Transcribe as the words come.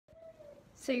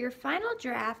So your final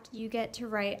draft you get to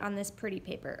write on this pretty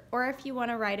paper, or if you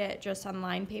want to write it just on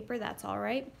line paper, that's all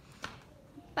right.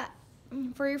 But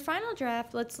for your final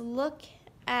draft, let's look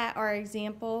at our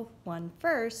example one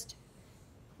first,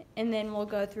 and then we'll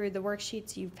go through the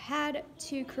worksheets you've had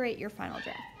to create your final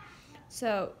draft.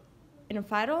 So in a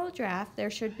final draft,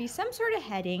 there should be some sort of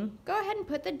heading. Go ahead and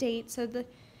put the date so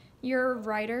that your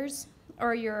writers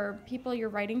or your people you're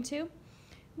writing to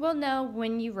will know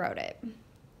when you wrote it.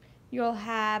 You'll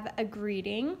have a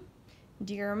greeting,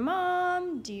 dear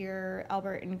mom, dear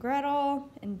Albert and Gretel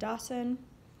and Dawson.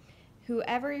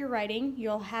 Whoever you're writing,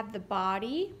 you'll have the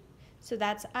body. So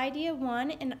that's idea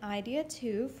 1 and idea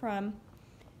 2 from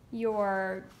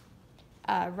your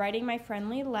Writing My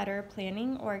Friendly Letter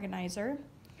Planning Organizer.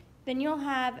 Then you'll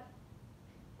have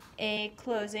a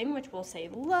closing, which will say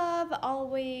love,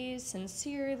 always,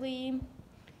 sincerely,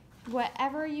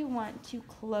 whatever you want to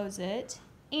close it,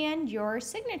 and your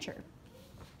signature.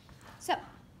 So,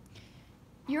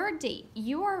 your date.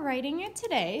 You are writing it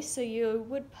today, so you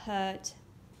would put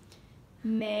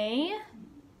May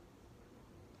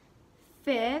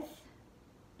 5th,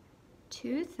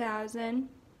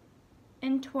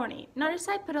 2020. Notice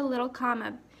I put a little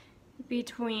comma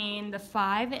between the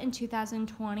 5 and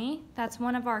 2020. That's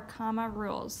one of our comma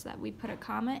rules, that we put a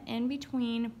comma in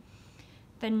between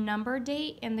the number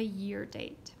date and the year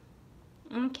date.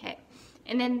 Okay,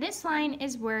 and then this line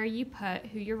is where you put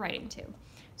who you're writing to.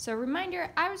 So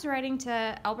reminder, I was writing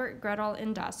to Albert, Gretel,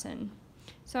 and Dawson.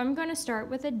 So I'm going to start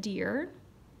with a dear.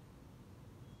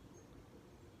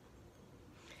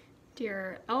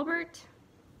 Dear Albert,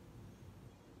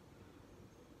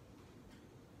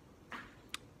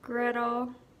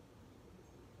 Gretel,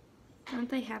 don't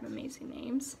they have amazing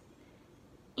names?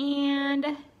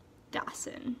 And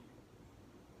Dawson.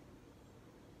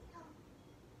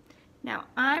 Now,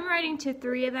 I'm writing to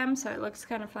 3 of them, so it looks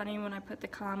kind of funny when I put the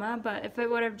comma, but if it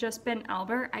would have just been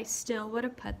Albert, I still would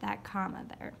have put that comma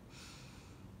there.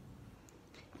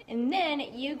 And then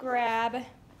you grab,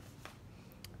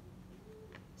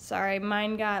 sorry,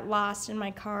 mine got lost in my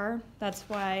car. That's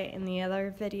why in the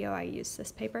other video I used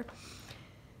this paper.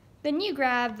 Then you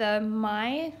grab the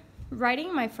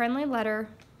Writing My Friendly Letter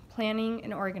Planning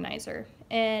and Organizer.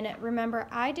 And remember,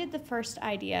 I did the first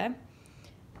idea.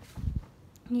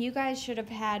 You guys should have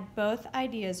had both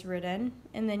ideas written,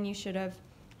 and then you should have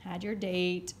had your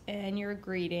date and your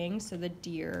greeting, so the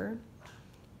dear,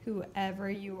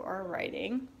 whoever you are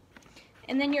writing.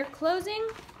 And then your closing,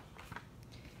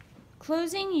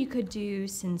 you could do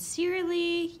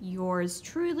sincerely, yours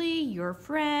truly, your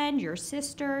friend, your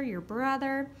sister, your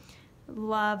brother,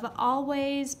 love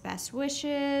always, best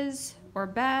wishes, or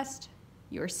best,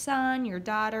 your son, your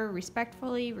daughter,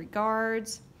 respectfully,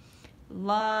 regards,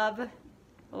 love.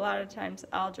 A lot of times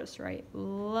I'll just write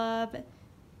love,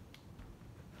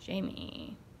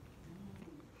 Jamie.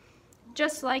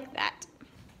 Just like that.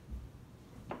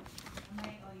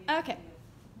 Okay.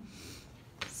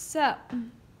 So,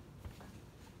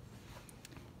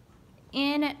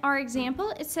 in our example,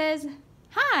 it says,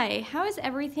 hi, how is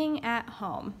everything at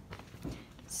home?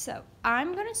 So,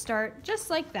 I'm going to start just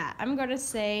like that. I'm going to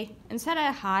say, instead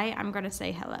of hi, I'm going to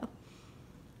say hello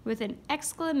with an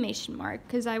exclamation mark,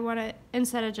 because I want to,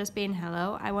 instead of just being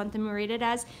hello, I want them to read it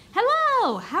as,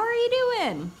 hello, how are you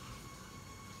doing?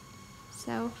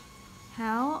 So,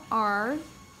 how are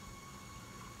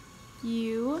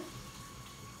you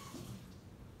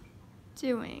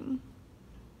doing?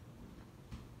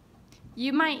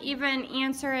 You might even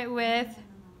answer it with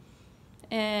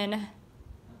an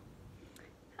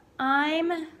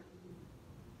I'm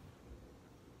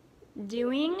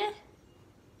doing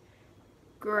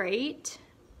great.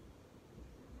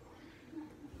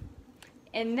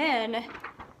 And then,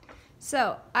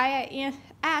 so I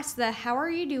asked the how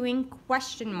are you doing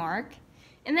question mark,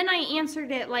 and then I answered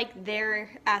it like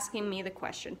they're asking me the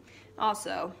question.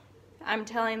 Also, I'm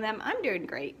telling them I'm doing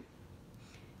great,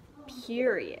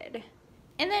 period.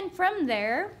 And then from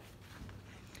there,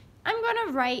 I'm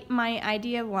gonna write my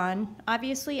idea 1.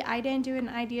 Obviously, I didn't do an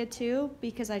idea 2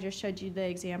 because I just showed you the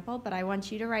example, but I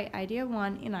want you to write idea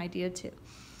 1 and idea 2.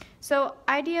 So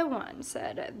idea 1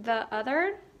 said, the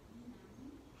other,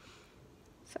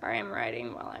 sorry, I'm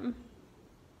writing while I'm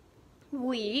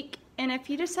weak, and if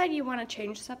you decide you want to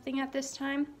change something at this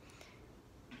time,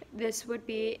 this would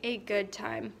be a good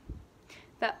time.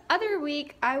 The other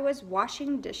week, I was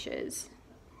washing dishes.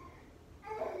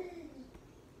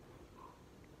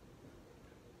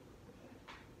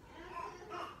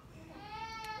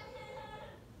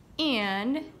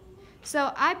 And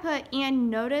so I put and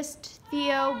noticed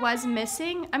Theo was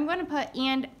missing. I'm going to put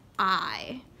and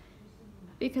I.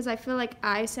 because I feel like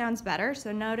I sounds better.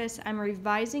 So notice I'm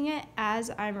revising it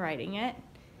as I'm writing it.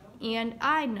 And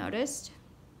I noticed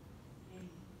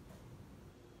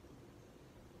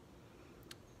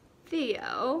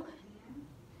Theo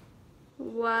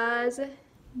was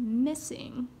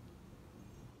missing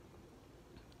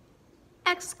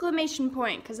exclamation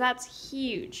point, because that's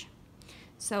huge.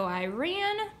 So I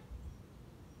ran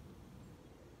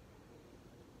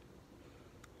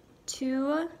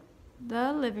to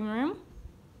the living room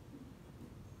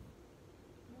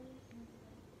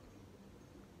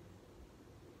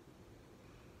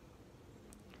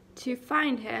to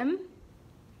find him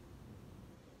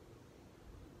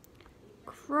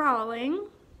crawling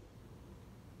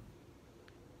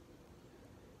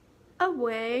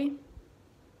away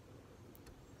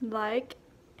like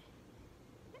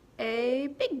a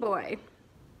big boy.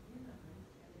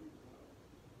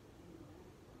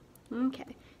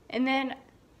 Okay, and then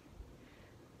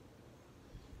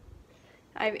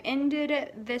I've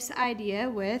ended this idea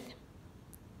with,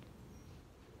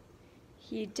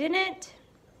 he didn't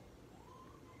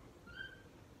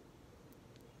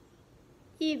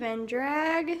even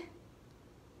drag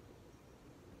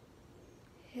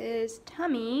his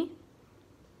tummy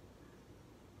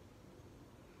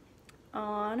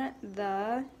on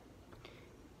the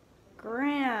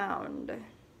ground.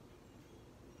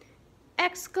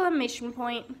 Exclamation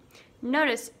point.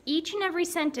 Notice each and every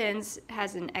sentence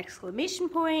has an exclamation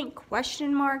point,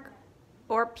 question mark,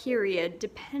 or period,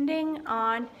 depending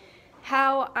on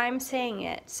how I'm saying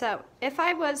it. So if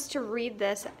I was to read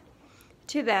this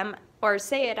to them or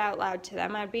say it out loud to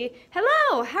them, I'd be,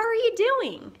 hello, how are you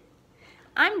doing?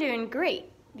 I'm doing great.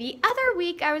 The other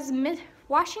week I was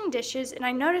washing dishes and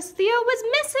I noticed Theo was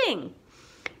missing.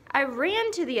 I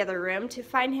ran to the other room to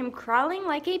find him crawling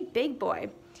like a big boy.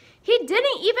 He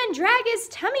didn't even drag his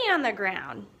tummy on the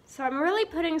ground. So I'm really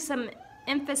putting some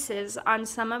emphasis on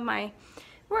some of my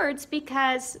words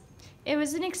because it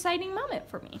was an exciting moment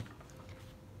for me.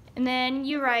 And then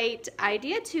you write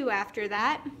idea 2 after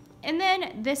that. And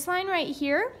then this line right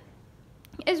here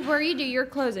is where you do your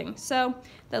closing. So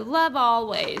the love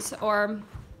always, or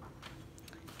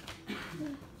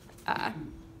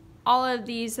all of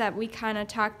these that we kind of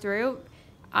talked through,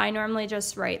 I normally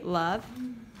just write love.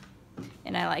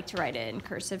 And I like to write it in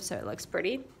cursive so it looks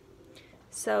pretty.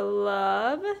 So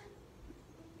love,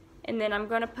 and then I'm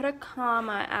going to put a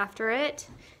comma after it,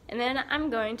 and then I'm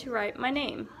going to write my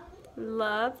name,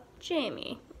 Love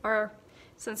Jamie. Or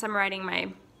since I'm writing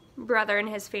my brother and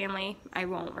his family, I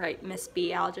won't write Miss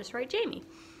B, I'll just write Jamie.